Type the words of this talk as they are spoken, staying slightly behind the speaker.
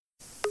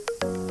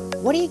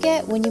What do you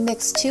get when you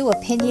mix two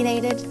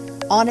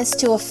opinionated, honest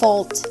to a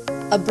fault,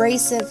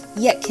 abrasive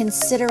yet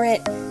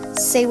considerate,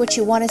 say what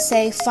you want to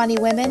say funny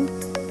women?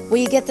 Well,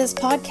 you get this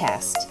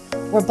podcast.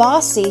 We're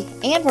bossy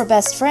and we're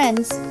best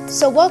friends,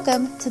 so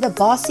welcome to the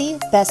Bossy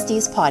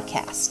Besties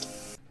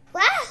podcast.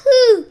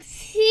 Wahoo!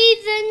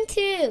 Season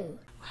 2.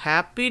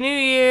 Happy New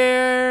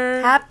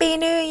Year! Happy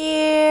New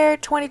Year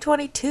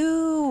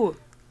 2022!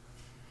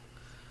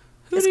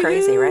 It's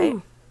crazy,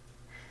 right?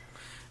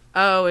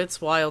 Oh, it's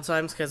wild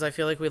times because I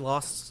feel like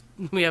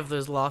we have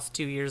those lost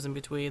 2 years in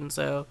between,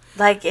 so...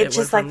 Like, it's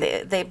just like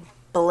they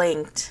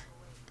blinked.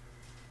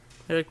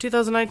 They're like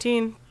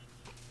 2019,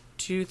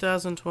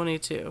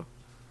 2022.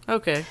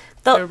 Okay.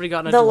 Everybody got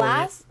in a the DeLorean.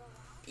 last,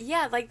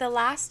 yeah, like the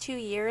last 2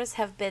 years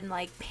have been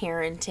like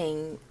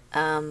parenting,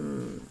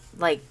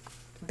 like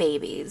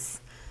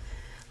babies.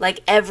 Like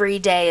every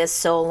day is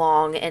so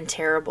long and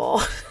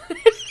terrible.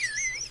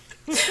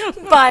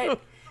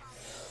 But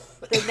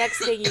the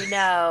next thing you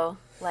know,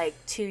 like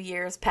 2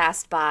 years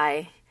passed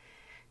by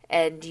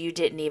and you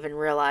didn't even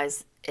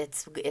realize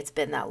it's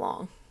been that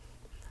long.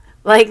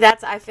 Like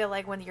I feel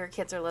like when your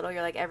kids are little,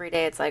 you're like every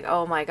day it's like,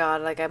 oh my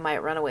God, like I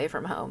might run away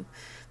from home.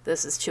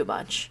 This is too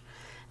much.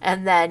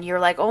 And then you're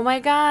like, oh my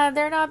God,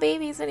 they're not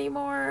babies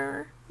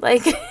anymore.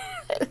 Like,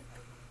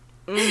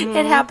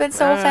 it happened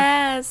so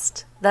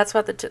fast. That's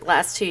what the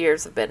last 2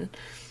 years have been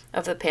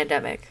of the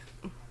pandemic.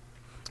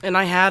 And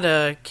I had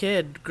a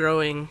kid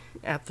growing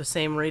at the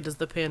same rate as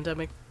the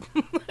pandemic.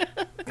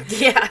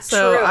 Yeah,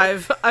 so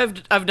true.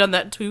 I've done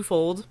that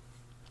twofold.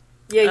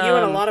 Yeah, you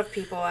and a lot of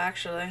people,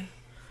 actually.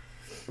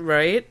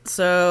 Right.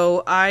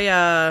 So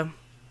I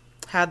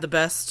had the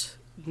best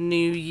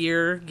New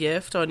Year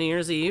gift on New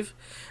Year's Eve.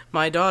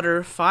 My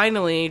daughter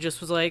finally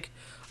just was like,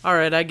 all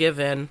right, I give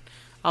in.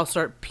 I'll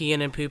start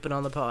peeing and pooping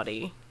on the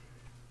potty.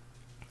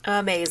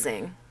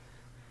 Amazing.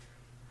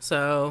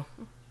 So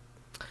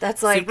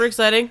that's like super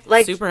exciting,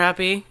 like super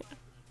happy.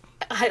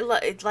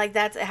 Like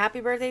that's a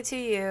happy birthday to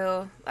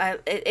you.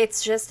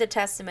 It's just a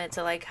testament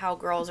to like how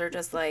girls are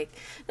just like,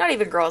 not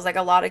even girls, like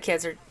a lot of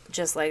kids are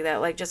just like that.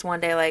 Like just one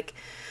day, like,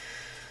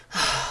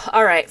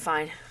 all right,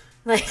 fine.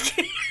 Like,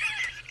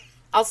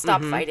 I'll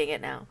stop fighting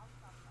it now.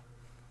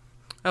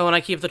 Oh, and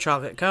I keep the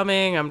chocolate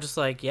coming. I'm just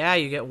like, yeah,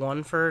 you get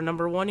one for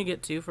number one, you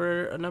get two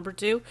for a number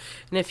two,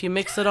 and if you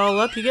mix it all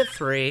up, you get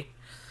three.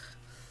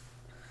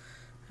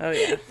 Oh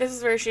yeah. This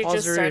is where she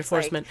just starts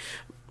like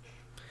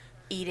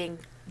eating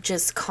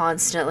just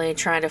constantly,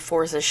 trying to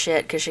force a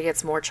shit because she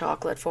gets more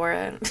chocolate for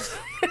it.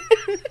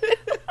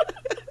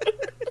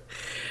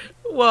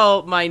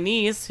 Well, my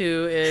niece,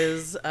 who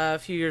is a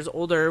few years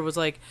older, was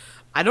like,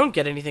 I don't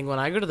get anything when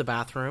I go to the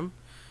bathroom.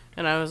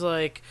 And I was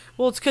like,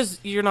 well, it's because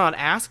you're not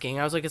asking.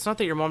 I was like, it's not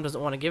that your mom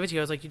doesn't want to give it to you.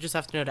 I was like, you just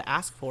have to know to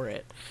ask for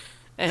it.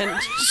 And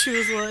she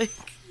was like,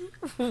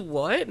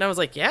 what? And I was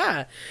like,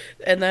 yeah.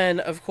 And then,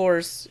 of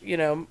course, you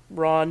know,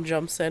 Ron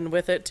jumps in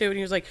with it, too. And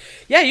he was like,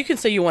 yeah, you can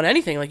say you want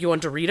anything. Like, you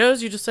want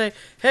Doritos? You just say,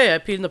 hey, I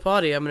peed in the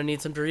potty. I'm going to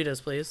need some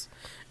Doritos, please.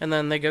 And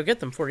then they go get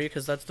them for you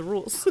because that's the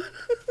rules.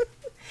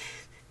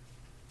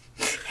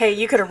 Hey,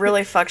 you could have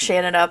really fucked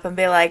Shannon up and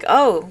be like,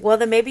 oh, well,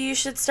 then maybe you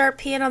should start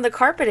peeing on the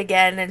carpet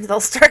again, and they'll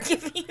start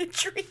giving you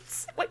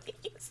treats when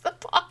you use the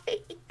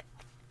potty.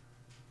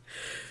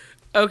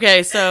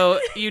 Okay, so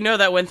you know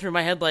that went through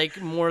my head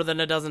like more than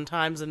a dozen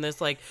times in this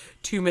like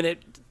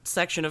 2-minute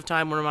section of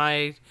time where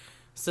my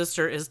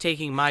sister is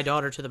taking my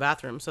daughter to the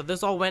bathroom. So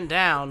this all went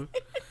down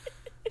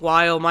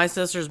while my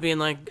sister's being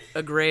like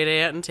a great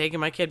aunt and taking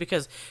my kid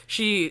because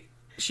she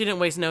didn't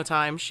waste no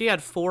time. She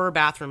had 4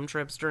 bathroom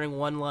trips during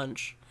one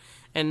lunch.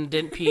 And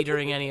didn't pee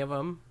during any of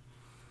them.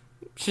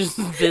 She's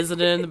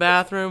visiting in the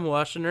bathroom,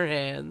 washing her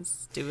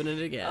hands, doing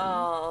it again.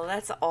 Oh,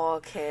 that's all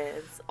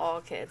kids.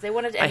 All kids. They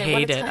want to. I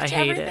hate it. Touch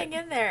everything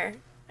in there.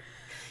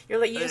 You're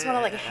like, you just want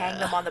to like hang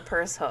them on the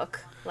purse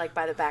hook, like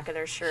by the back of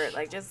their shirt.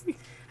 Like, just,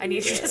 I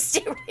need you to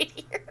stay right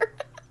here.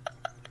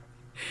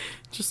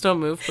 Just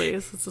don't move,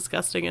 please. It's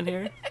disgusting in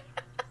here.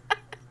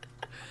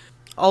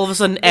 All of a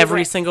sudden,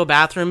 every single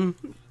bathroom.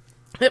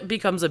 It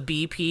becomes a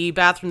BP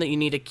bathroom that you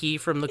need a key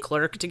from the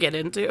clerk to get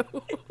into.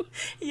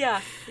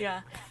 Yeah.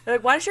 They're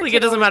like, why does your like kid it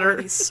doesn't matter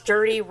wear these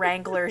sturdy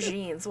Wrangler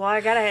jeans? Well,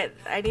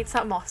 I need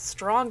something all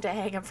strong to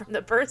hang him from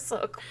the purse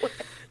hook with.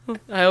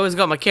 I always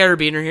got my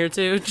carabiner here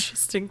too,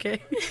 just in case.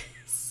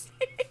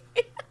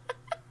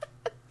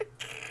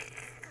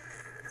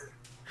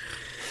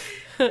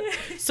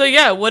 So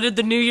yeah, what did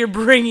the new year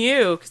bring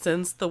you?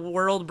 Since the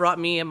world brought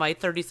me at my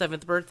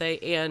 37th birthday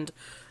and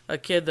a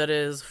kid that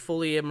is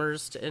fully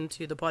immersed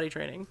into the potty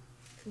training.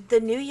 The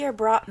new year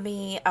brought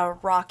me a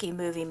Rocky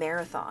movie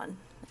marathon,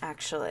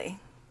 actually.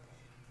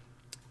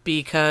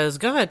 Because,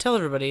 go ahead, tell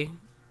everybody.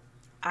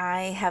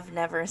 I have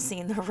never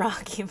seen the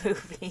Rocky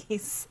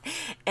movies,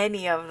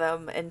 any of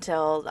them,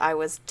 until I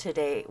was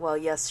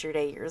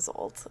yesterday years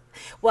old.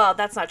 Well,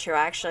 that's not true.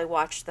 I actually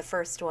watched the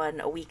first one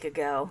a week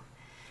ago.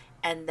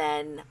 And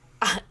then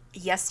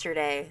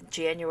yesterday,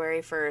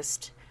 January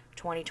 1st,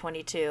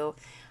 2022,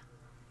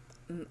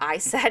 I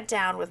sat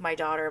down with my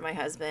daughter and my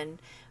husband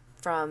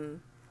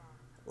from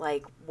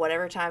like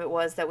whatever time it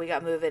was that we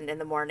got moving in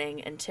the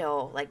morning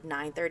until like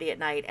 9:30 at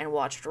night and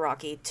watched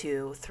Rocky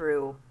 2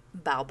 through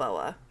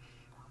Balboa.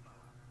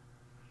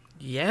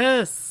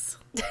 Yes.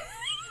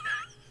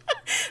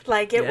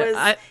 Like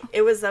Yeah,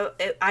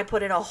 I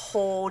put in a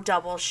whole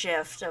double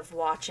shift of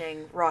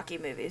watching Rocky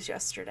movies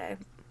yesterday.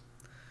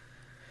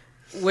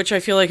 which I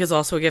feel like is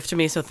also a gift to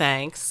me, so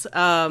thanks.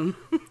 I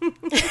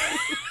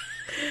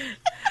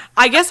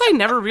guess I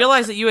never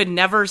realized that you had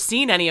never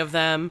seen any of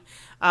them,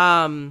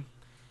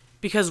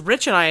 because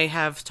Rich and I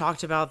have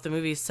talked about the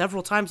movies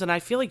several times, and I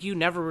feel like you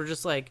never were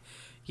just like,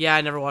 yeah,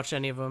 I never watched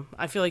any of them.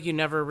 I feel like you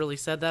never really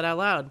said that out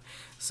loud.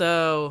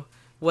 So,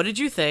 what did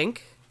you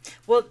think?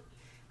 Well,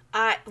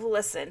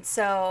 listen,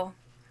 so,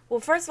 well,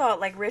 first of all,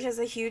 like, Rich is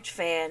a huge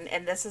fan,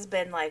 and this has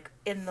been, like,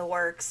 in the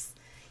works.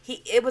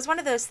 It was one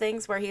of those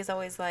things where he's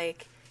always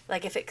like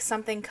if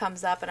something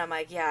comes up and I'm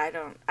like,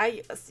 yeah,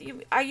 I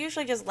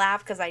usually just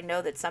laugh because I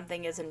know that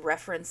something is in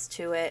reference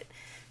to it,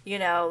 you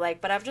know, like,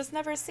 but I've just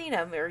never seen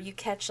him, or you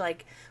catch,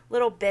 like,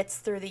 little bits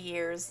through the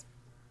years.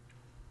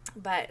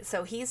 But,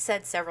 so he's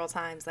said several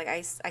times, like,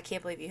 I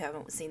can't believe you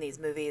haven't seen these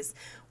movies.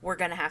 We're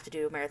going to have to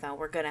do a marathon.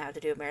 We're going to have to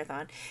do a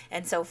marathon.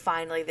 And so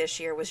finally this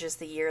year was just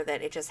the year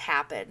that it just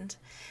happened.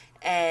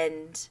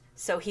 And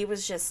so he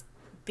was just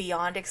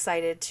beyond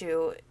excited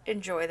to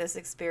enjoy this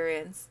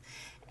experience.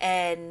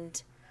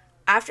 And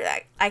after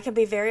that, I can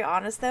be very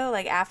honest though,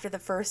 like after the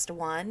first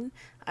one,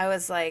 I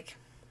was like,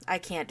 I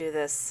can't do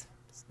this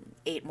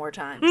 8 more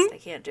times. I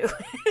can't do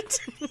it.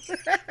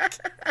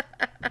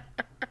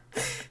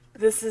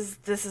 This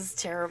is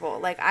terrible.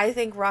 Like, I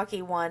think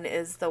Rocky 1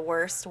 is the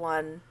worst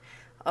one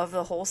of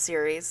the whole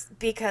series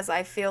because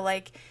I feel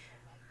like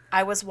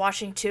I was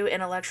watching 2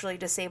 intellectually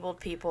disabled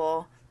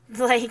people,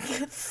 like,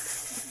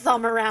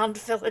 thumb around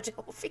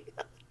Philadelphia.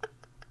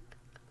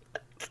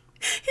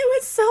 It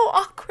was so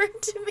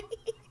awkward to me.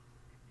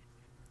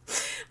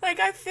 Like,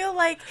 I feel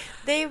like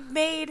they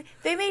made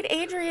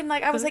Adrian,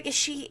 like, I was like,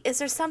 is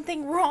there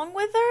something wrong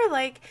with her?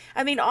 Like,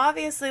 I mean,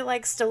 obviously,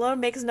 like, Stallone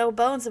makes no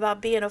bones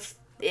about being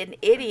an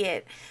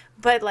idiot,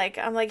 but, like,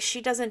 I'm like,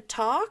 she doesn't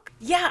talk?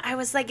 Yeah, I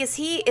was like, is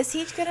he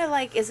gonna,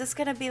 like, is this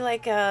gonna be,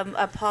 like,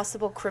 a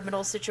possible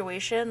criminal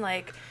situation?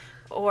 Like,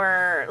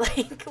 or,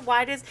 like,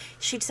 why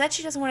she said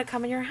she doesn't want to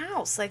come in your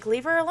house. Like,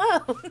 leave her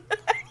alone.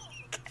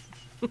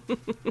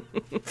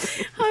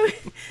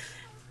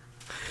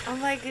 I'm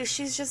like,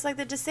 she's just like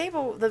the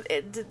disabled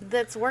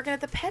that's working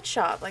at the pet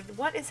shop. Like,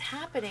 what is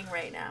happening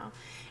right now?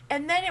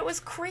 And then it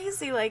was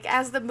crazy. Like,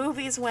 as the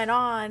movies went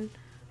on,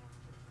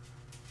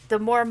 the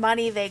more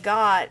money they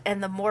got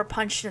and the more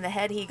punched in the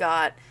head he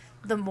got,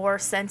 the more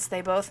sense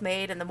they both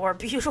made and the more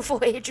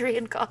beautiful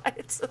Adrian got.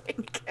 It's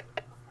like...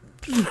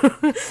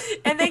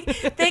 and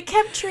they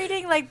kept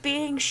treating, like,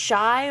 being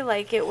shy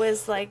like it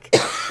was, like...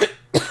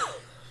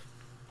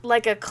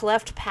 like a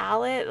cleft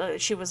palate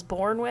she was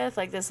born with,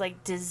 like this,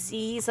 like,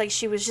 disease. Like,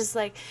 she was just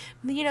like,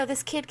 you know,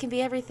 this kid can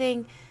be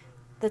everything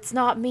that's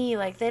not me.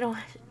 Like,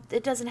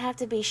 it doesn't have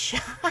to be shy.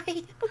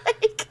 Like,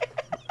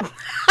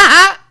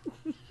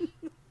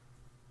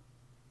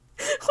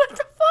 what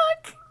the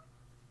fuck?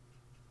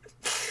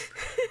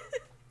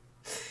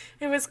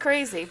 It was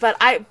crazy. But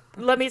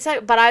let me tell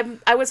you, but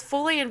I was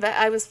fully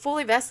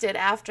vested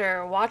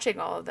after watching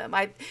all of them.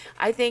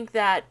 I think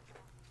that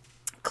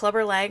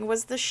Clubber Lang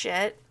was the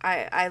shit.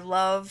 I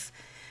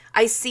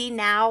see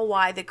now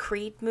why the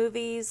Creed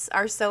movies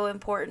are so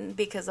important,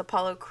 because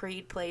Apollo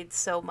Creed played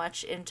so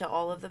much into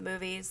all of the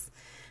movies.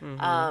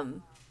 Mm-hmm.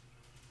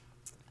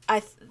 I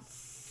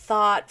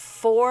thought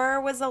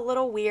 4 was a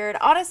little weird.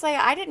 Honestly,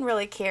 I didn't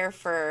really care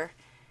for...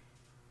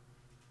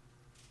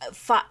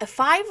 5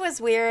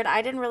 was weird.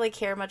 I didn't really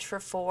care much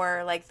for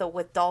 4, like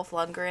with Dolph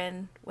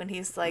Lundgren, when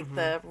he's like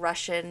the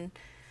Russian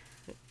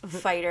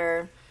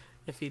fighter.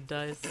 If he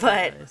dies,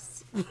 but he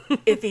dies.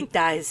 If he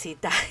dies, he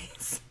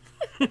dies.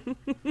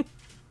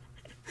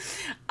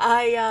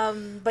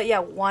 But yeah,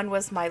 1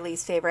 was my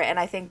least favorite, and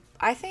I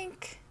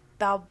think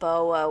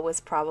Balboa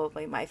was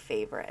probably my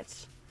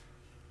favorite.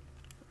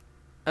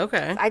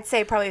 Okay. I'd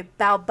say probably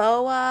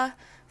Balboa,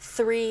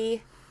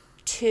 3,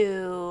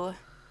 2,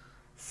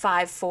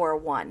 5, 4,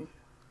 1.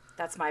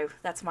 That's my.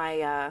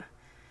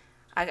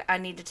 I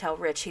need to tell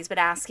Rich. He's been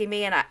asking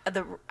me, and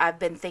I've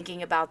been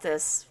thinking about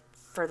this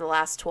for the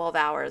last 12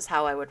 hours,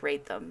 how I would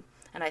rate them,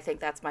 and I think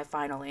that's my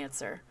final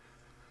answer.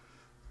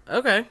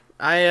 Okay.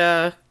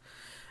 I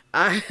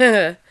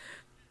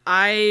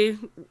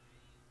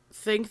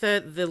think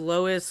that the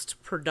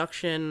lowest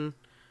production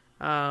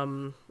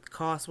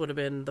cost would have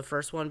been the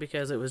first one,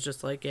 because it was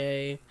just like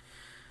a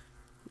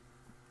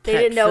they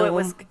didn't know film. It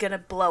was gonna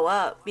blow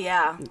up.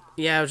 Yeah,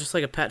 it was just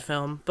like a pet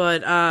film.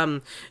 But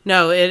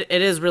no, it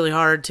is really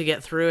hard to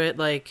get through it,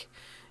 like,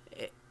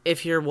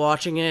 if you're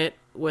watching it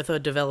with a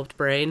developed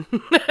brain.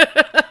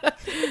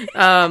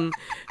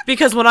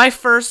 Because when I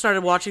first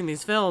started watching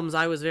these films,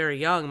 I was very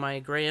young. My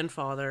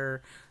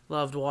grandfather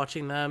loved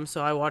watching them,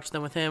 so I watched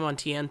them with him on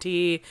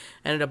TNT.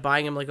 Ended up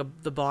buying him like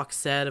the box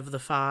set of the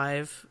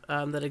 5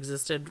 that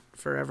existed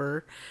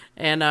forever.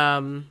 And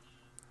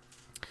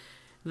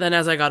then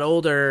as I got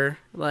older,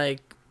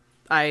 like,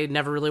 I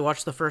never really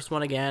watched the first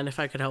one again if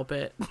I could help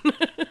it.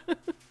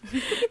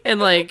 And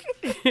like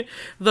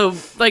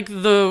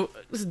the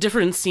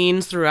different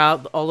scenes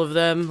throughout all of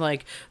them,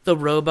 like the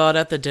robot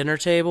at the dinner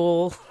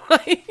table.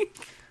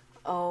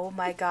 Oh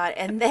my god.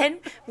 And then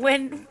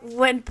when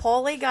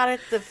Paulie got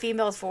at the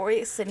female's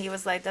voice and he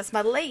was like, "That's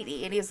my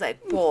lady," and he was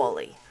like,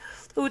 "Paulie,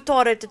 who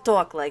taught her to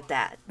talk like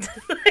that?"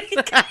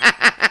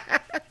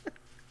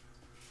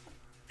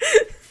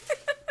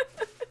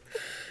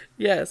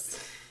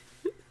 Yes.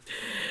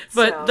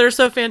 But they're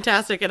so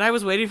fantastic, and I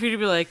was waiting for you to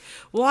be like,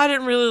 well, I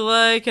didn't really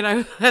like, and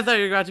I thought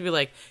you were about to be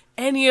like,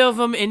 any of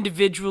them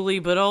individually,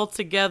 but all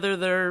together,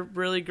 they're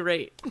really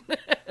great.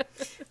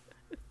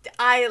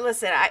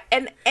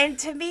 And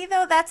to me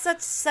though,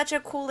 that's such a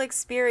cool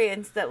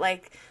experience that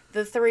like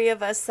the three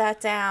of us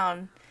sat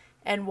down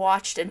and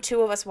watched, and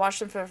two of us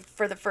watched them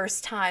for the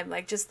first time,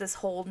 like just this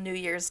whole New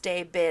Year's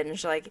Day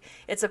binge. Like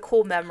it's a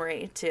cool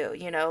memory too,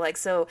 you know, like,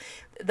 so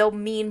they'll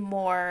mean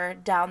more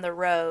down the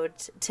road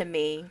to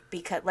me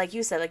because like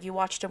you said, like you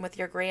watched them with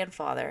your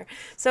grandfather.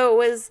 So it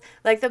was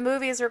like the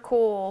movies are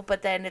cool,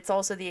 but then it's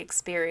also the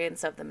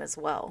experience of them as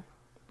well.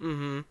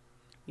 Mm-hmm.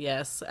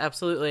 Yes,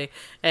 absolutely.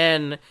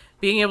 And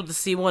being able to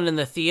see one in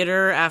the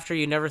theater after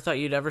you never thought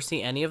you'd ever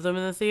see any of them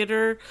in the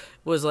theater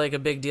was like a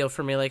big deal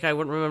for me. Like I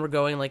wouldn't remember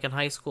going like in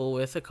high school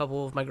with a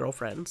couple of my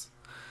girlfriends.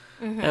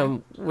 Mm-hmm.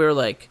 And we were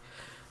like,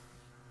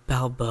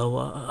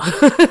 Balboa.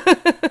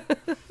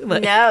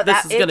 Like, no,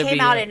 it came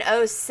out in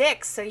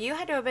 2006, so you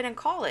had to have been in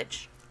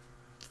college.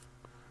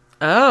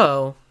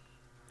 Oh.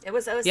 It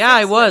was 2006. Yeah,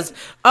 I was.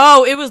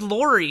 Oh, it was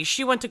Lori.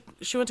 She went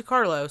to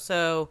Carlo,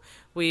 so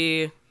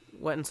we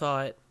went and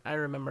saw it. I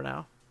remember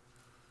now.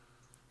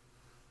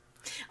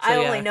 I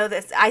only know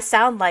this. I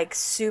sound like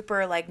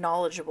super like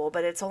knowledgeable,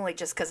 but it's only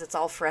just because it's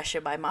all fresh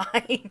in my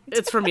mind.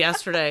 It's from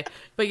yesterday.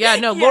 But yeah,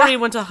 no, yeah. Lori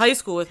went to high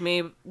school with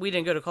me. We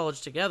didn't go to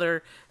college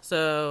together.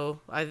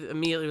 So I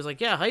immediately was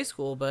like, yeah, high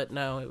school. But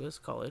no, it was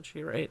college.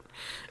 You're right.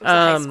 It was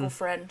a high school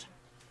friend.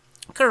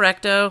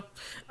 Correcto.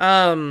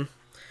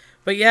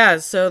 But yeah,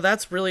 so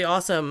that's really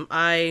awesome.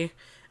 I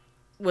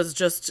was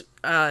just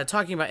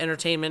talking about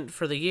entertainment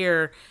for the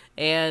year,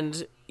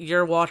 and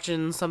you're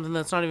watching something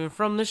that's not even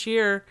from this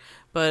year,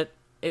 but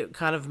it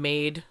kind of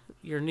made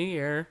your new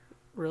year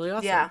really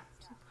awesome.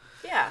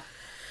 Yeah.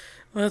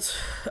 That's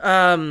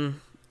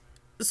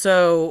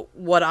so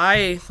what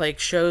I like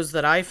shows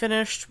that I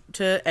finished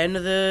to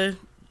end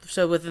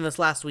so within this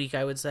last week,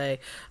 I would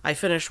say I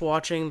finished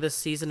watching this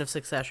season of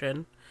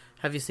Succession.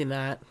 Have you seen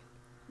that?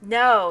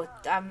 No,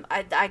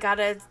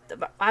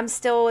 I'm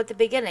still at the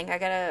beginning. I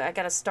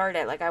gotta start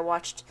it. Like I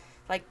watched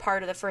like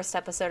part of the first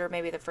episode or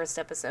maybe the first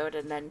episode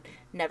and then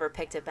never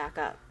picked it back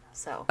up.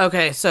 So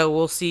okay, so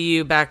we'll see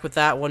you back with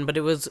that one, but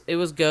it was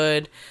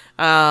good.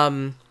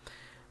 I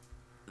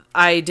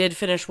did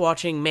finish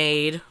watching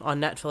Maid on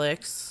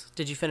Netflix.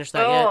 Did you finish that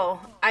yet? Oh,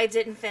 I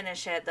didn't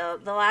finish it. The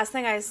last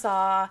thing I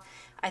saw,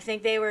 I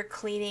think they were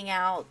cleaning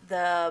out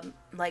the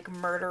like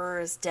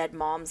murderer's dead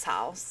mom's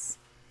house.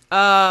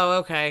 Oh,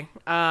 okay.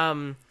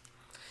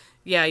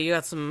 Yeah, you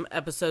got some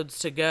episodes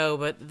to go,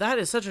 but that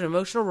is such an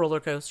emotional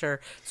roller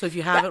coaster. So if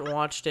you haven't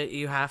watched it,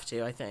 you have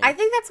to, I think. I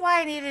think that's why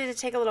I needed to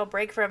take a little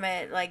break from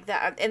it, like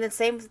that. And the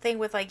same thing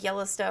with like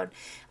Yellowstone.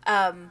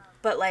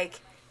 But like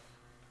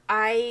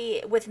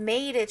with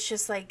Maid, it's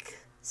just like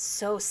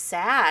so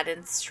sad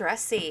and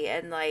stressy,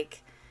 and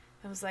like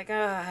I was like,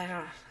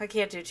 oh, I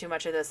can't do too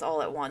much of this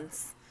all at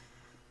once.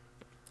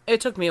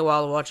 It took me a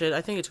while to watch it. I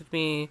think it took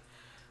me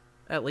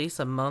at least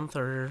a month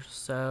or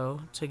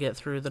so to get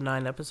through the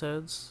 9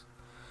 episodes.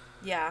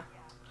 Yeah.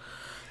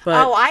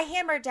 But, I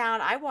hammered down.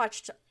 I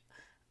watched.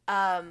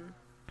 I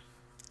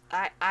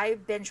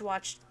binge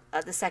watched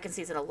the second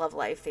season of Love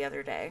Life the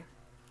other day.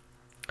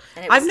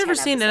 And I've never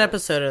seen an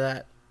episode of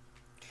that.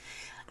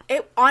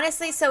 It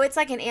honestly, so it's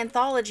like an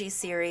anthology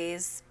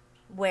series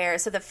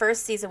so the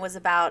first season was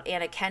about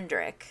Anna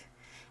Kendrick,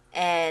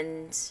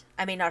 and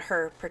I mean not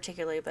her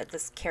particularly, but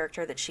this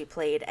character that she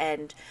played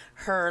and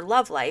her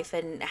love life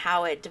and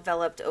how it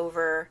developed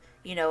over,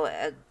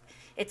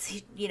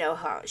 it's,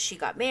 how she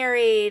got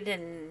married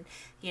and,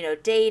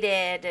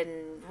 dated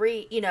and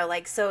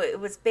so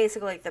it was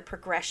basically like the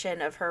progression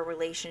of her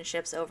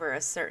relationships over a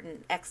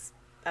certain X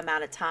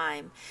amount of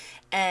time.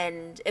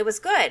 And it was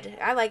good.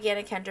 I like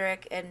Anna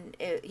Kendrick, and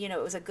it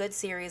was a good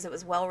series. It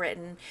was well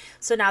written.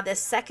 So now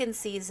this second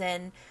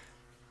season,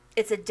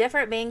 it's a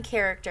different main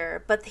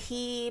character, but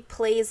he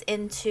plays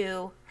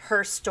into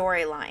her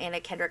storyline, Anna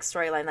Kendrick's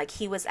storyline. Like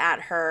he was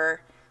at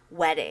her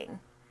wedding.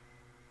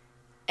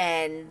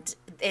 And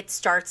it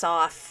starts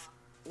off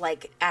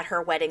like at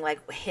her wedding,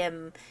 like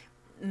him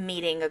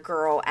meeting a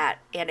girl at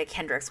Anna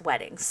Kendrick's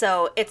wedding.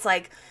 So it's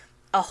like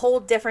a whole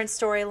different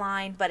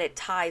storyline, but it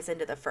ties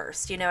into the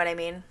first. You know what I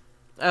mean?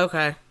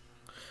 Okay.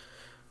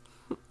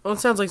 Well, it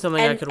sounds like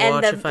something I could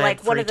watch if I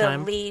had free one of the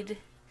time. lead.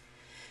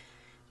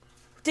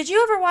 Did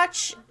you ever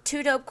watch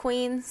Two Dope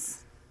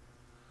Queens?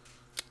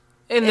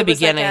 In the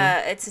beginning.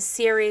 It's a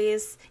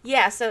series.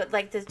 Yeah, so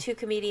like the two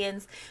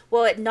comedians.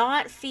 Well,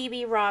 not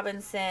Phoebe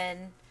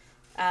Robinson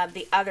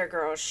The other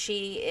girl,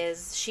 she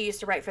used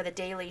to write for The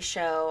Daily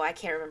Show. I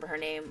can't remember her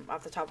name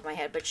off the top of my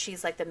head, but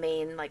she's like the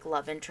main like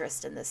love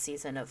interest in this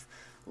season of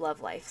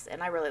Love Life,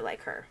 and I really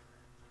like her.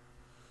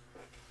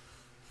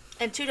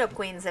 And Two Dope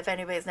Queens, if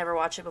anybody's never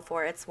watched it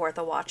before, it's worth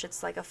a watch.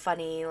 It's like a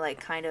funny, like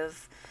kind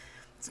of,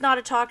 it's not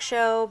a talk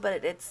show,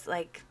 but it's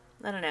like,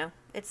 I don't know,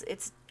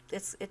 it's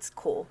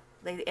cool.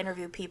 They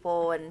interview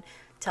people and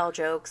tell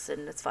jokes,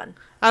 and it's fun.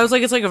 I was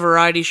like, it's like a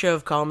variety show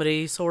of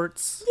comedy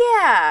sorts.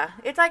 Yeah,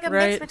 it's like a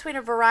mix Right? between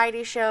a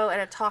variety show and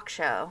a talk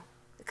show,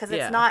 because it's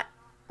Yeah. not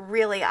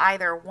really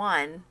either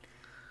one,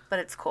 but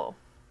it's cool.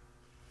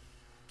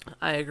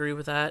 I agree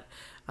with that.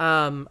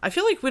 I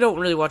feel like we don't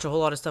really watch a whole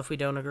lot of stuff we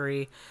don't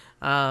agree.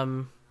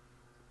 Although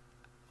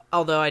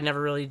I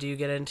never really do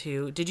get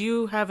into. Did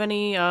you have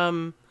any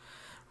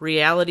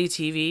reality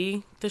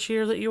TV this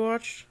year that you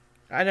watched?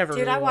 I never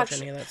Dude, really I watch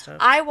watch. any of that stuff.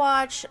 I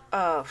watch.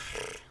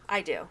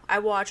 I do. I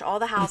watch all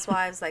the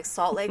Housewives, like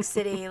Salt Lake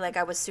City. Like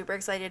I was super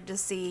excited to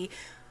see,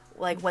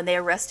 like when they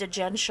arrested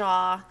Jen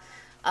Shaw.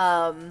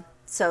 Housewives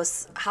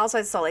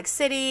of Salt Lake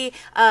City.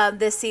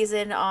 This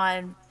season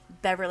on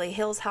Beverly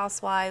Hills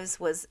Housewives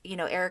was,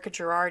 Erica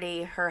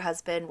Girardi. Her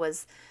husband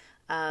was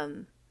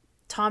Tom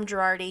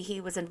Girardi. He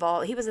was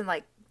involved. He was in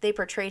like, they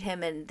portrayed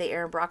him in the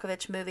Aaron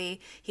Brockovich movie.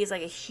 He's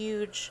like a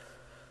huge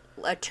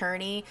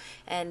attorney,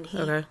 and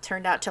he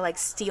turned out to like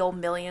steal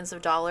millions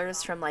of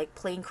dollars from like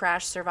plane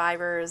crash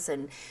survivors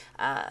and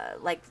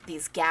like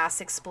these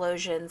gas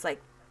explosions, like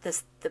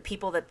the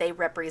people that they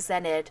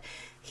represented.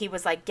 He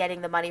was like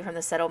getting the money from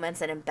the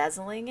settlements and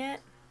embezzling it.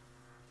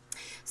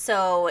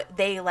 So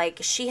they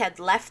she had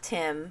left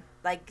him,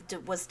 like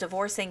was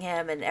divorcing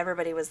him, and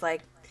everybody was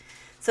like,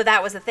 so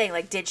that was the thing,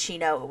 like, did she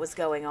know what was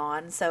going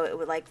on? So it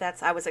was like,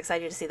 I was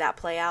excited to see that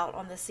play out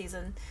on this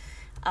season.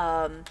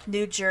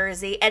 New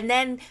Jersey, and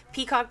then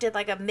Peacock did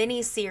like a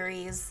mini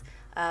series,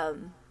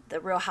 the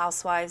Real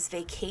Housewives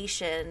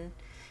Vacation,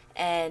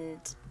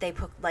 and they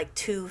put like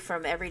 2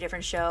 from every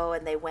different show,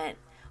 and they went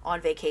on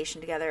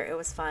vacation together. It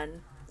was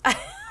fun.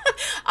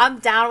 I'm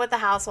down with the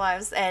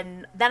Housewives,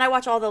 and then I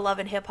watch all the Love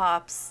and Hip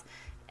Hops,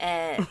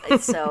 and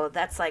so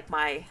that's like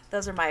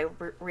those are my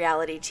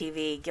reality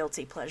TV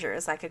guilty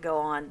pleasures. I could go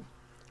on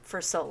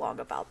for so long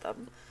about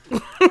them.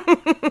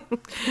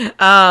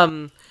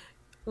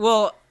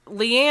 Well,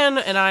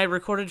 Leanne and I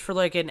recorded for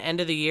like an end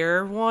of the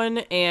year one,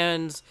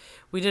 and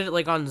we did it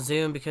like on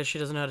Zoom because she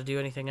doesn't know how to do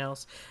anything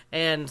else.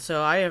 And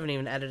so I haven't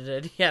even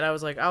edited it yet. I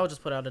was like, I'll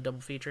just put out a double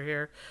feature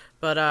here.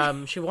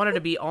 But she wanted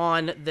to be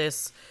on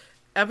this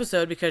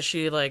episode because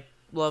she like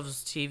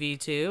loves TV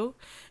too.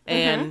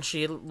 And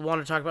she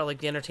wanted to talk about like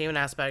the entertainment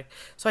aspect.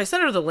 So I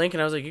sent her the link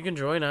and I was like, you can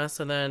join us.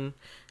 And then,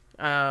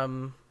 I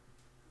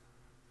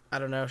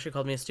don't know, she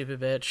called me a stupid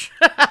bitch.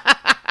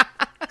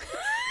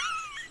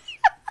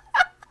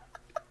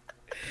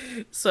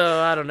 So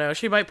I don't know.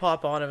 She might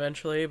pop on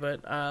eventually,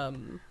 but I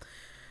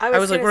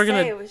was like, we're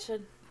gonna. We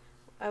should.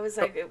 I was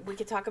like, we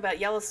could talk about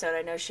Yellowstone.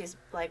 I know she's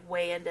like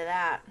way into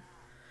that.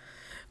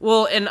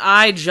 Well, and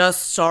I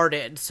just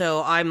started,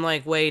 so I'm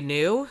like way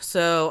new,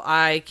 so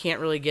I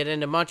can't really get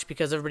into much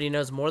because everybody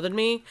knows more than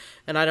me,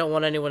 and I don't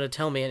want anyone to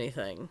tell me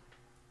anything.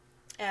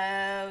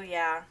 Oh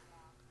yeah.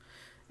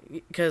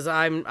 Because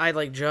I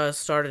like just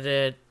started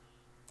it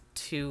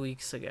 2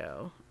 weeks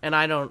ago, and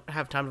I don't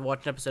have time to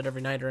watch an episode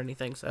every night or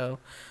anything, so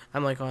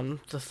I'm like on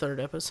the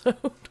 3rd episode.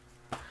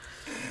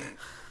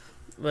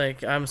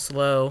 Like I'm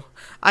slow.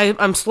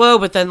 I'm slow,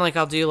 but then like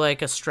I'll do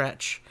like a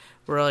stretch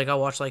where like I'll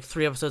watch like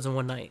 3 episodes in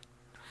one night.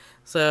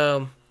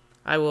 So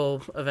I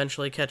will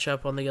eventually catch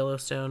up on the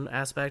Yellowstone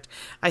aspect.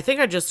 I think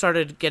I just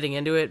started getting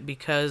into it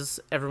because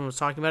everyone was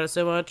talking about it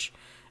so much,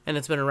 and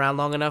it's been around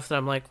long enough that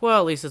I'm like, well,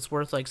 at least it's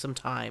worth like some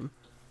time.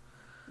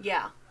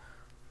 Yeah.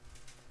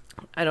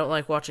 I don't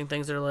like watching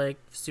things that are like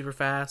super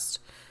fast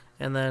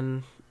and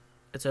then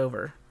it's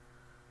over.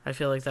 I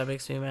feel like that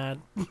makes me mad.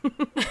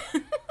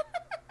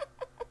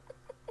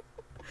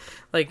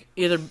 Like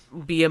either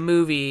be a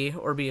movie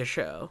or be a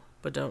show,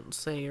 but don't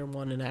say you're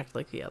one and act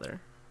like the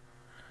other.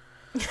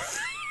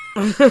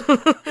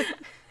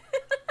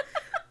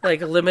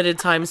 Like a limited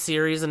time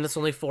series and it's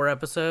only 4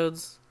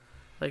 episodes.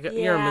 Like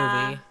you're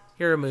a movie.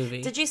 You're a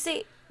movie. Did you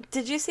see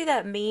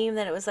that meme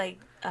that it was like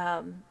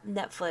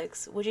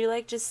Netflix? Would you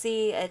like to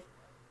see a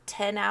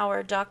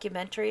 10-hour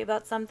documentary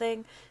about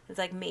something? It's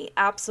like, me,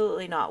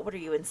 absolutely not. What are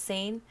you,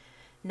 insane?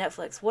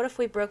 Netflix, what if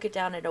we broke it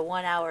down into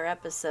 1-hour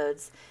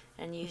episodes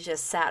and you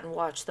just sat and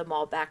watched them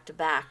all back to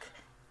back?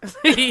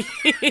 And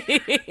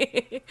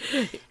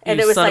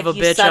it was like,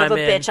 you son of a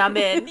bitch, I'm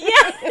in.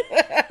 Yeah.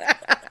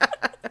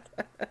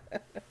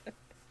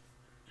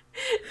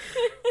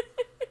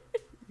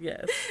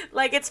 Yes.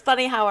 Like, it's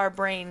funny how our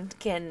brain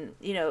can,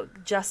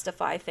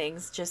 justify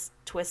things, just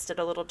twist it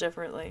a little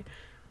differently.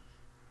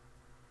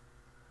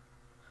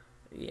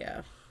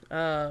 Yeah.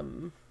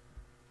 Leanne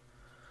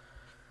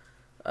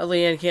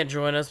can't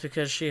join us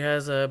because she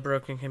has a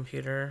broken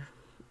computer.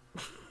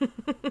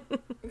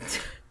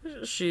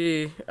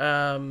 She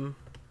sent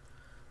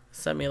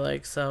me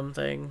like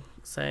something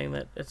saying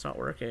that it's not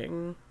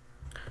working.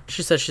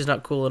 She says she's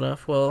not cool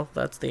enough. Well,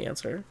 that's the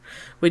answer.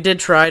 We did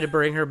try to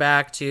bring her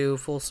back to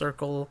full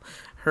circle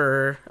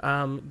her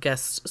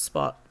guest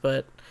spot,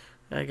 but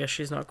I guess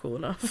she's not cool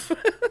enough.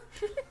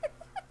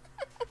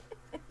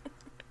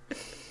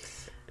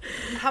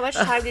 How much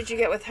time did you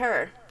get with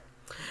her?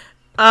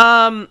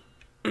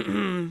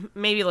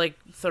 Maybe like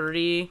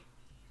 30.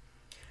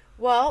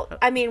 Well,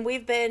 I mean,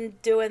 we've been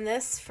doing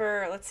this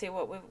for, let's see,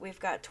 we've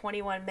got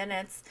 21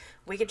 minutes.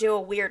 We could do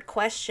a weird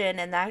question,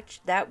 and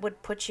that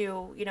would put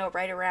you,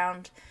 right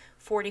around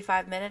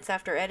 45 minutes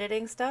after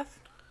editing stuff.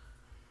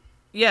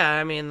 Yeah,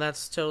 I mean,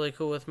 that's totally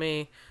cool with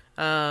me.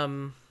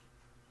 But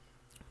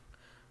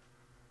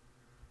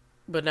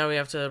now we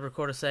have to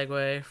record a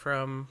segue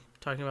from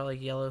talking about,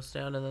 like,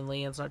 Yellowstone, and then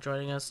Leanne's not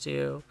joining us,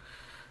 too.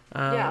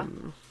 Yeah.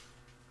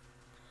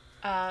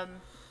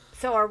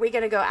 So are we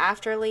going to go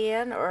after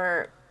Leanne,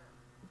 or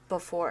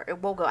before?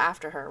 We'll go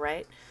after her,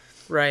 right?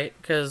 Right,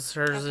 because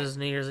hers is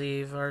New Year's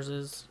Eve, ours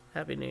is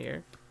Happy New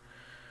Year.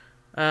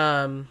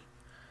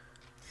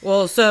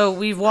 Well, so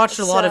we've watched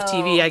a lot of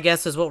TV, I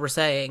guess is what we're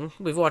saying.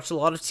 We've watched a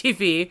lot of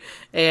TV,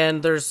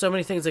 and there's so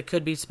many things that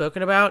could be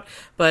spoken about,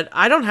 but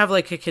I don't have,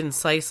 like, a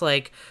concise,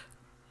 like,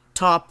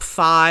 top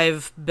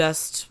 5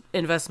 best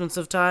investments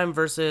of time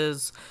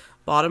versus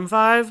bottom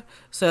 5.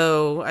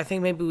 So I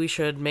think maybe we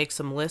should make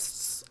some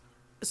lists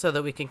so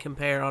that we can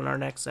compare on our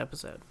next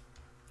episode.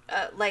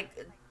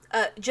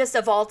 Just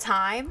of all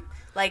time?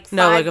 Like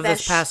No, 5 like of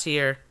best this past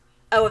year.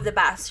 Oh, of the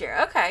past year.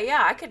 Okay,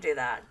 yeah, I could do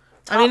that.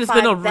 I mean, it's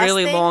been a Top 5 best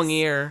really long things?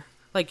 year.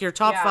 Like, your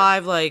top Yeah.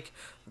 5, like,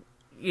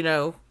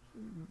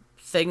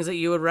 things that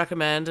you would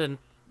recommend, and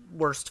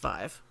worst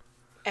 5.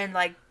 And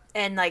like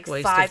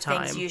Waste 5 of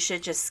time. things you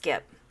should just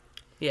skip.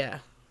 Yeah.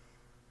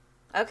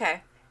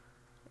 Okay.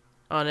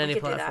 On any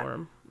could do that.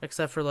 platform.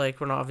 Except for, like,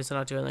 we're not obviously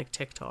not doing, like,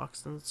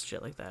 TikToks and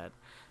shit like that.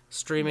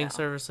 Streaming No.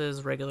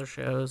 services, regular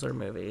shows, or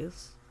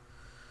movies.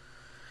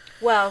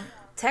 Well,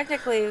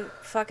 technically,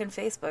 fucking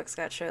Facebook's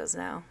got shows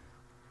now.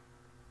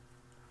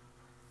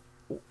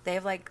 They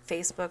have, like,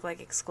 Facebook,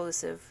 like,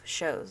 exclusive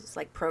shows,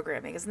 like,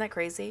 programming. Isn't that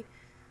crazy?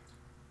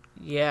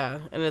 Yeah,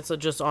 and it's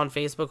just on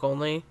Facebook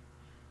only.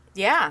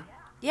 Yeah.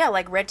 Yeah,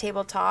 like Red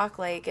Table Talk,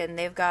 like, and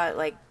they've got,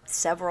 like,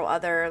 several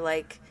other,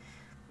 like,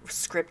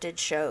 scripted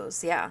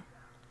shows. Yeah.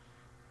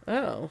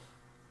 Oh.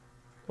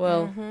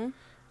 Well, Mm-hmm.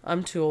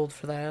 I'm too old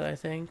for that, I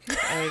think.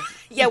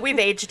 Yeah, we've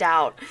aged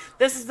out.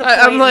 This is the I'm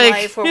point in like-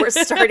 life where we're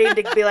starting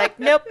to be like,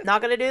 nope,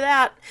 not going to do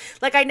that.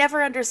 Like, I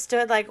never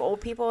understood, like,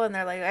 old people, and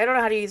they're like, I don't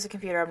know how to use a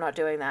computer, I'm not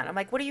doing that. I'm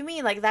like, what do you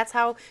mean? Like, that's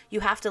how you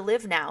have to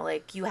live now.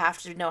 Like, you have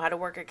to know how to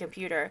work a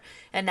computer.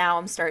 And now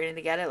I'm starting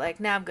to get it. Like,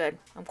 nah, I'm good.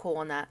 I'm cool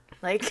on that.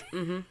 Like,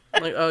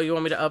 Like, oh, you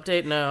want me to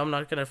update? No, I'm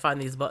not going to find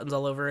these buttons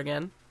all over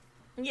again.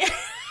 yeah.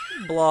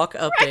 Block,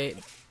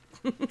 update.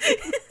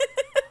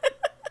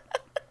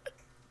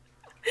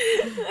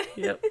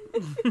 Yep.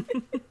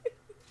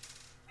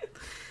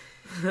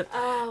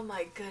 Oh,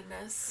 my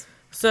goodness.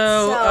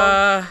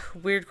 So,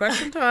 weird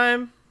question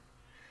time.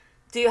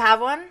 Do you have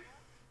one?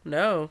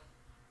 No.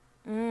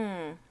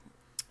 I'm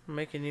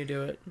making you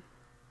do it.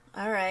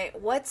 All right.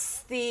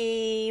 What's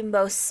the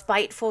most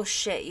spiteful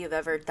shit you've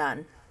ever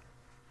done?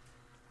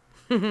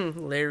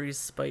 Larry's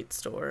Spite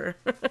Store.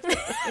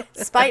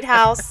 Spite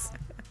House.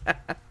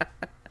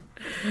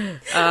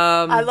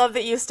 I love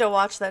that you still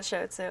watch that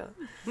show too.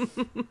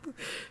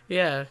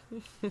 Yeah.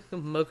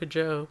 Mocha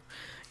Joe.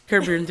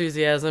 Curb Your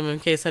Enthusiasm, in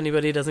case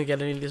anybody doesn't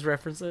get any of these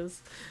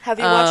references. Have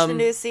you watched the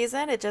new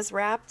season? It just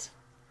wrapped.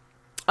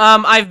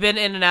 I've been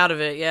in and out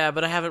of it, yeah,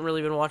 but I haven't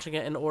really been watching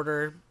it in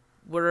order.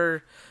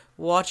 We're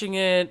watching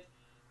it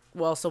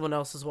while someone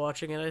else is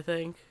watching it, I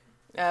think.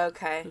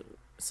 Okay.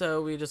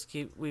 So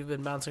we've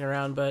been bouncing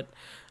around, but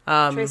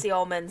Tracy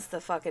Ullman's the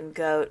fucking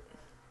goat.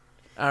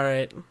 all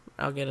right,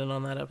 I'll get in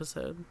on that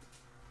episode.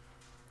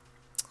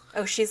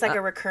 Oh, she's like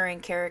a recurring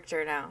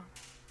character now.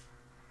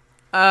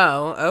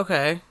 Oh,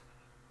 okay.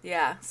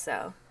 Yeah,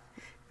 so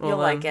Well, you'll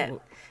like then,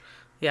 it.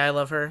 Yeah, I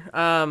love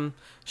her.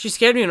 She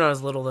scared me when I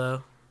was little,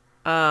 though.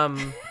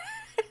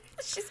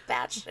 She's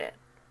batshit.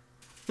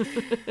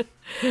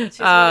 She's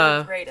one of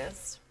the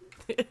greatest.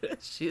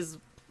 She's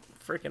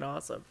freaking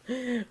awesome.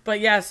 But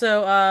yeah,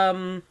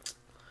 so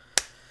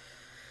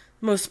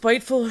most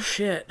spiteful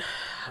shit.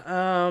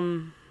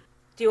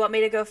 Do you want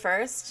me to go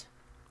first?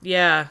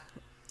 Yeah.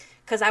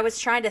 Because I was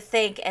trying to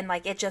think, and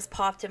like it just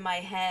popped in my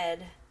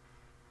head,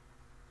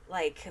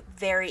 like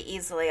very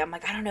easily. I'm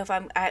like, I don't know if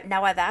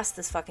now I've asked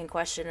this fucking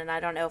question, and I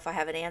don't know if I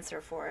have an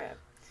answer for it,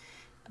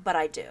 but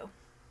I do.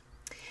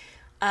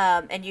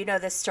 And you know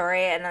this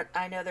story, and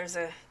I know there's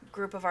a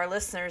group of our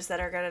listeners that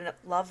are gonna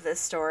love this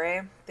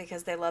story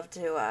because they love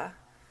to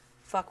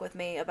fuck with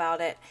me about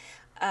it.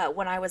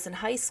 When I was in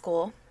high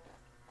school,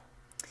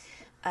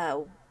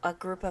 a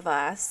group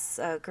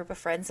of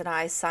friends and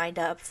I signed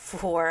up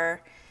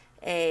for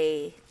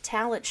a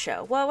talent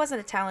show. Well, it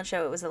wasn't a talent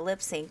show. It was a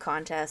lip sync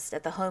contest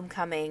at the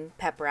homecoming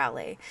pep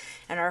rally.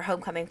 And our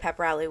homecoming pep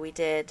rally we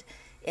did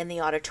in the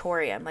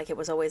auditorium. Like, it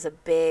was always a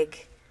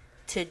big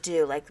to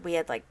do. Like, we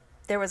had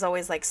there was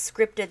always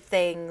scripted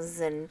things,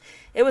 and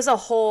it was a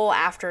whole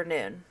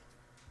afternoon.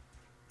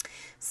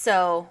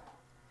 So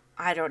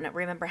I don't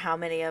remember how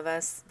many of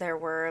us. There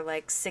were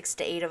like 6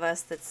 to 8 of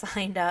us that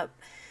signed up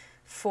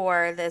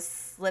for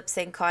this lip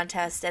sync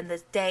contest, and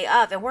the day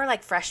of, and we're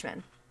like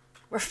freshmen.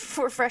 We're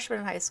freshmen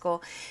in high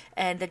school,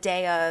 and the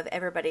day of,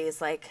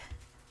 everybody's like,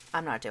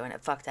 I'm not doing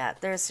it. Fuck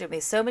that. There's going to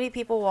be so many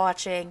people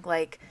watching.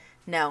 Like,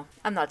 no,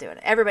 I'm not doing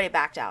it. Everybody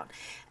backed out.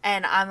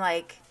 And I'm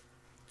like,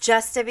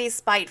 just to be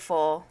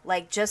spiteful,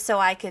 like, just so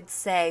I could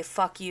say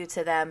fuck you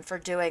to them for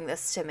doing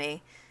this to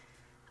me,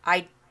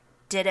 I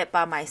did it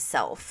by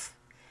myself.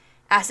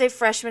 As a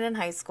freshman in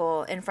high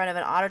school, in front of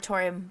an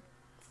auditorium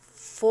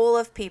full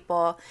of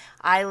people,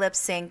 I lip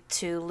synced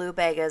to Lou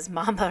Bega's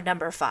Mambo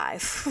Number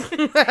 5.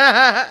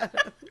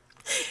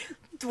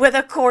 With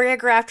a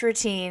choreographed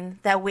routine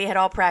that we had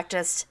all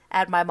practiced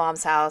at my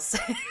mom's house.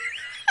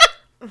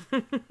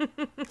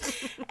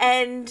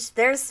 And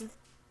there's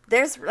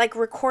like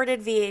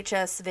recorded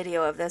VHS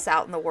video of this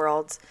out in the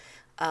world.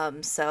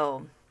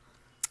 So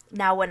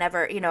now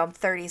whenever, I'm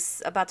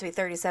about to be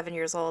 37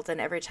 years old,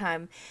 and every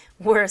time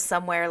we're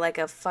somewhere like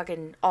a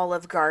fucking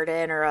Olive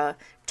Garden or a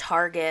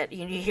Target,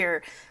 you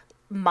hear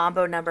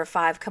Mambo Number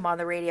 5 come on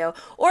the radio,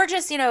 or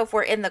just, if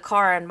we're in the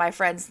car and my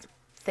friends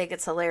think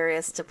it's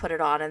hilarious to put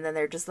it on, and then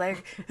they're just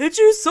like, it's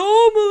your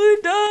soul,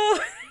 Melinda.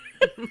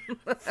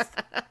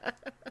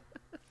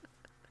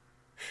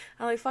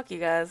 I'm like, fuck you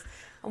guys.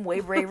 I'm way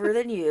braver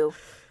than you.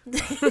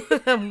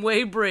 I'm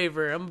way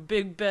braver. I'm a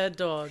big bad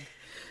dog.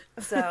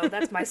 So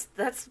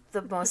that's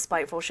the most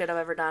spiteful shit I've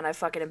ever done. I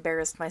fucking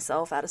embarrassed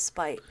myself out of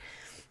spite.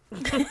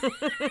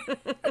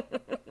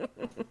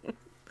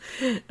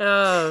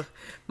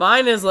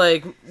 Mine is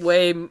like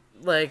way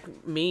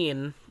like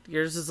mean.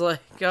 Yours is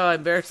like, oh, I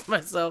embarrassed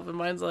myself, and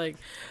mine's like,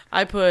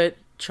 I put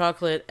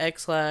chocolate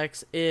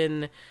X-Lax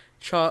in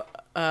chocolate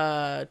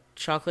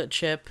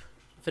chip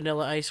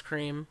vanilla ice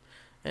cream,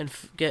 and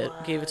gave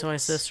it to my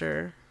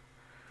sister.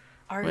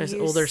 My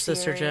older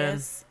sister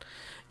Jen.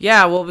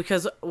 Yeah, well,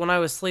 because when I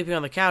was sleeping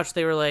on the couch,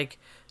 they were like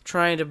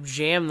trying to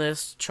jam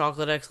this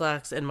chocolate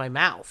X-Lax in my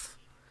mouth.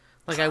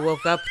 Like, I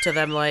woke up to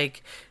them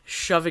like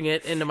shoving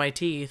it into my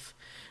teeth.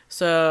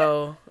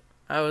 So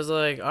I was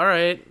like, all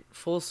right,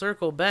 full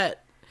circle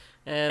bet.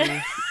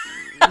 And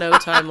no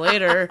time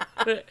later,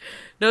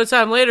 there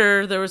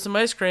was some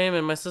ice cream,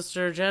 and my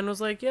sister Jen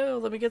was like, yo,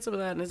 let me get some of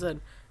that. And I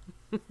said,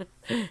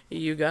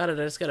 you got it.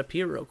 I just got to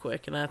pee real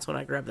quick. And that's when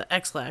I grabbed the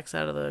X-Lax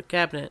out of the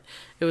cabinet.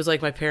 It was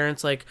like my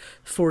parents' like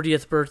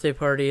 40th birthday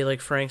party,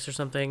 like Frank's or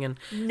something. And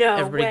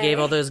everybody gave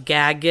all those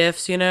gag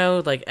gifts,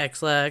 like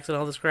X-Lax and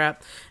all this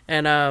crap.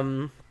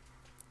 And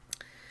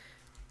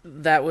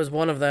that was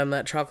one of them,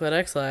 that chocolate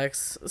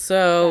X-Lax.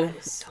 So that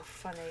is so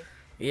funny.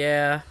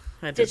 Yeah.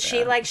 Did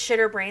she like shit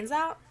her brains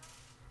out?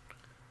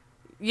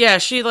 Yeah,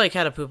 she like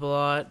had to poop a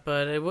lot,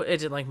 but it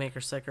didn't like make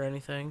her sick or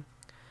anything.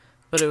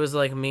 But it was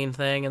like a mean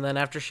thing, and then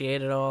after she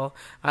ate it all,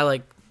 I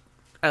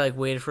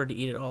waited for her to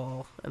eat it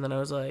all, and then I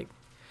was like,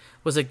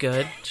 was it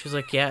good? She was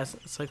like, yeah,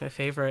 it's like my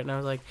favorite. And I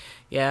was like,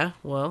 yeah,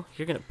 well,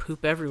 you're gonna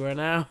poop everywhere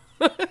now.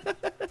 I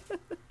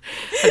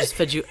just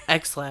fed you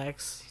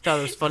X-Lax. You thought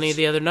it was funny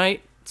the other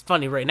night? It's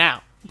funny right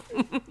now.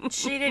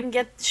 She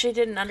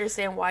didn't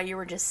understand why you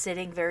were just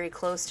sitting very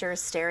close to her,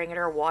 staring at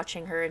her,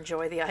 watching her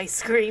enjoy the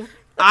ice cream.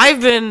 I've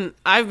been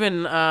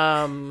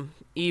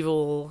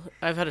evil.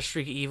 I've had a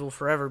streak of evil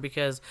forever,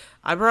 because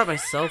I brought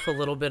myself a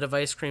little bit of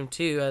ice cream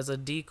too as a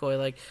decoy.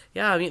 Like,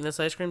 yeah, I'm eating this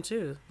ice cream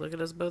too. Look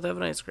at us both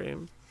having ice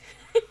cream.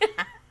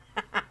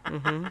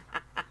 Mm-hmm.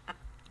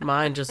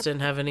 Mine just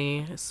didn't have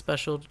any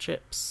special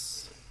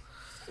chips.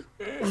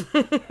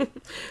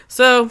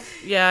 So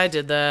yeah, I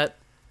did that.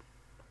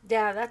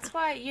 Yeah, that's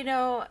why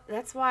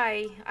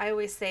I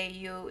always say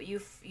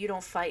you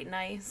don't fight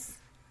nice.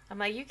 I'm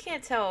like, you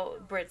can't tell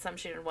Britt something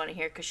she didn't want to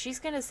hear, because she's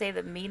going to say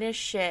the meanest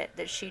shit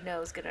that she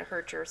knows is going to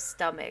hurt your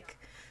stomach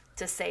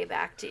to say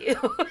back to you.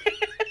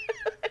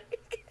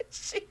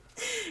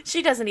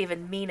 She doesn't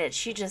even mean it.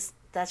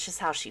 That's just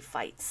how she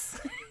fights.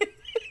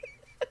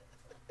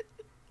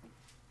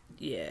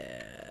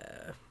 Yeah.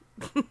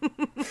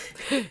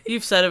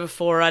 You've said it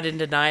before. I didn't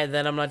deny it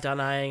then. I'm not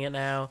denying it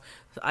now.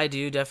 I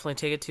do definitely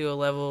take it to a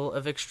level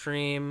of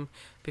extreme,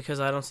 because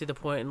I don't see the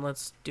point in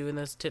let's doing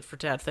this tit for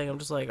tat thing. I'm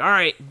just like, all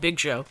right, big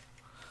show.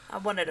 I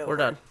want it over.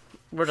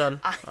 We're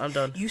done. I'm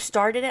done. You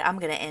started it. I'm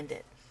going to end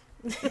it.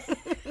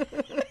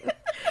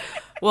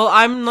 Well,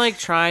 I'm like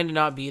trying to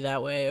not be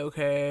that way,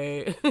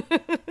 okay?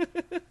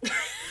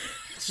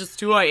 It's just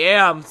who I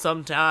am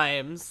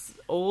sometimes.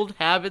 Old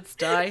habits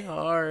die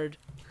hard.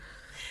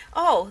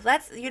 Oh,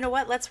 you know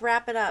what? Let's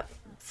wrap it up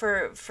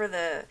for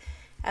the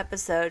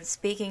episode.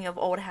 Speaking of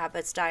old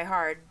habits die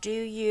hard, do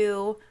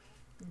you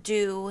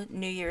do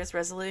New Year's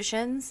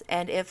resolutions?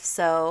 And if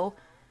so,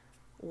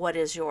 what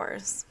is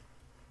yours?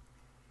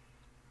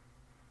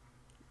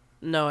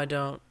 No, I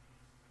don't.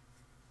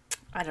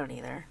 I don't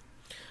either.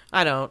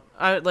 I don't.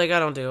 I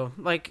don't do.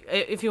 Like,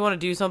 if you want to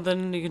do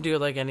something, you can do it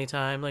like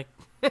anytime. Like,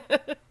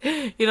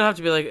 you don't have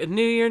to be like,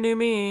 new year, new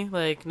me.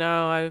 Like,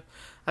 no,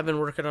 I've been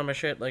working on my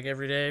shit like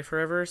every day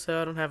forever,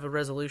 so I don't have a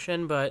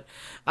resolution. But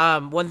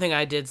one thing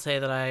I did say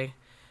that I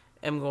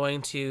am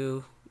going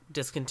to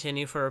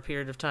discontinue for a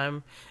period of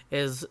time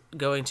is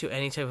going to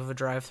any type of a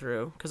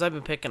drive-through, because I've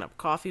been picking up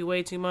coffee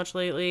way too much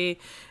lately,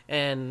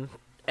 and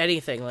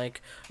anything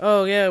like,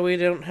 oh yeah, we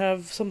don't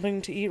have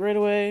something to eat right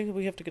away,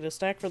 we have to get a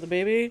snack for the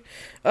baby,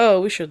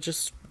 oh, we should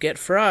just get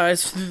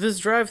fries through this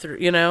drive-through,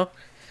 you know?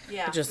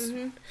 Yeah.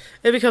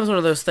 It becomes one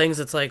of those things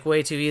that's like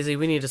way too easy.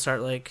 We need to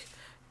start like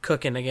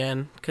cooking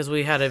again, because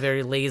we had a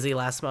very lazy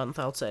last month,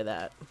 I'll say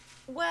that.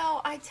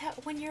 Well,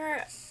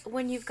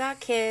 when you've got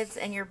kids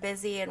and you're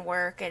busy and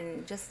work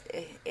and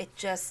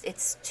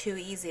it's too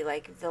easy.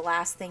 Like the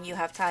last thing you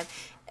have time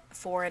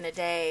for in a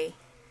day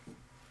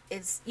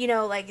is,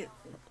 like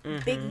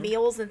big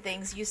meals and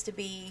things used to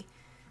be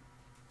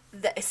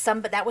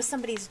that was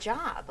somebody's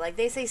job. Like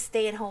they say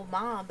stay at home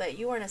mom, but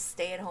you weren't a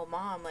stay at home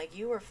mom. Like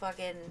you were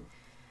fucking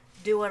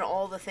doing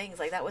all the things.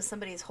 Like that was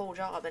somebody's whole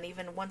job. And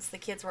even once the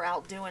kids were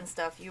out doing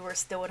stuff, you were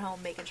still at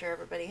home making sure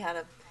everybody had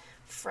a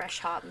fresh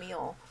hot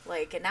meal.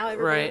 Like, and now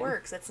everybody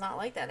works. It's not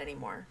like that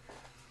anymore.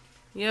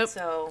 Yep.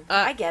 So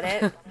I get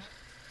it.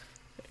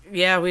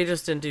 Yeah, we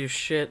just didn't do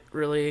shit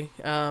really,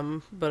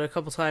 but a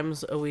couple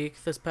times a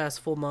week this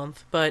past full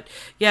month. But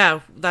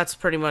yeah, that's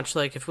pretty much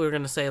like if we were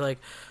gonna say like,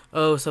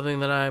 oh, something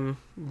that I'm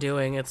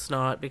doing, it's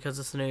not because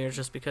it's New Year's,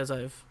 just because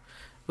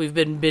we've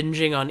been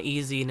binging on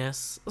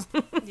easiness.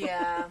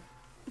 Yeah.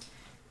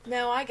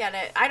 No, I get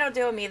it. I don't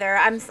do them either.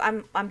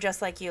 I'm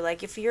just like you.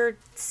 Like if you're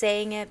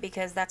saying it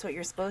because that's what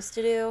you're supposed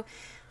to do,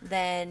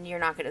 then you're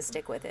not going to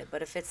stick with it.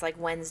 But if it's like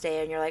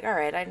Wednesday and you're like, all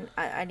right,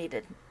 I need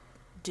to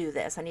do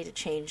this. I need to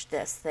change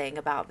this thing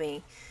about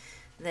me.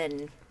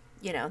 Then,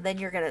 then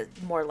you're going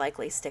to more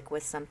likely stick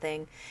with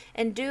something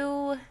and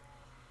do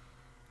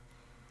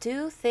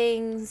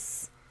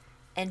things,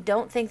 and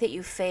don't think that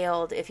you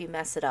failed if you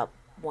mess it up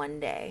one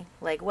day.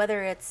 Like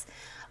whether it's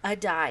a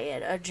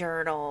diet, a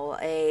journal,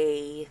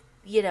 a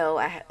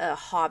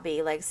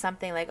hobby, like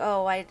something like,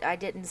 oh, I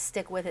didn't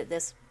stick with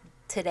it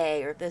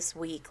today or this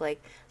week.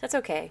 Like, that's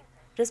okay.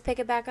 Just pick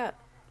it back up.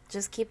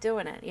 Just keep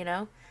doing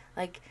it,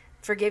 Like,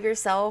 forgive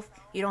yourself.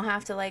 You don't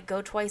have to, like,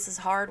 go twice as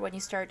hard when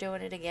you start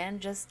doing it again.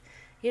 Just,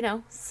 you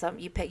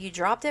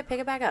dropped it, pick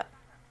it back up.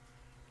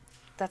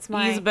 That's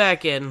my... Ease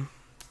back in.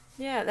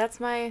 Yeah, that's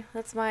my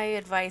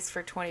advice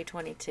for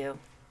 2022.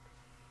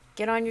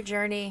 Get on your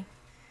journey.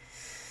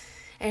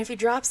 And if you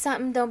drop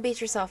something, don't beat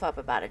yourself up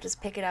about it.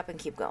 Just pick it up and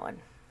keep going.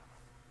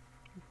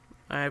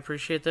 I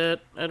appreciate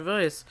that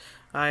advice.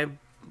 I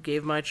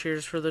gave my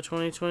cheers for the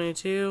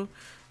 2022.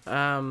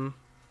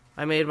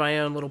 I made my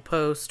own little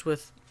post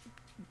with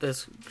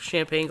this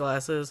champagne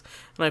glasses,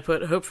 and I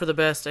put hope for the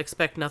best,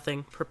 expect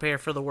nothing, prepare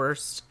for the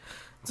worst.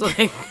 It's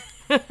like,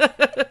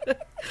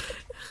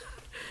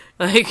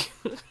 like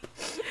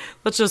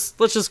let's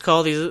just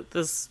call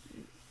this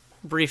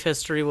brief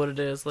history what it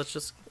is. Let's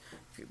just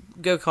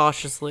go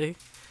cautiously.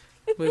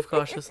 Move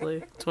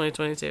cautiously.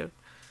 2022.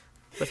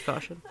 With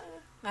caution.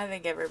 I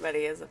think everybody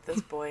is at this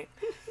point.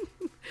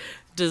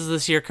 Does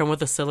this year come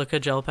with a silica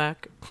gel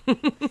pack?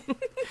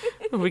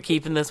 We're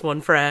keeping this one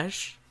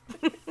fresh.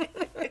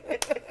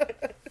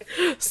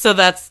 So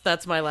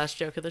that's my last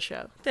joke of the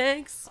show.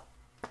 Thanks.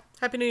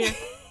 Happy New Year.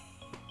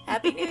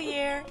 Happy New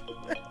Year.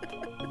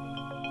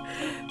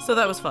 So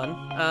that was fun.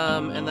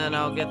 And then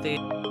I'll get the...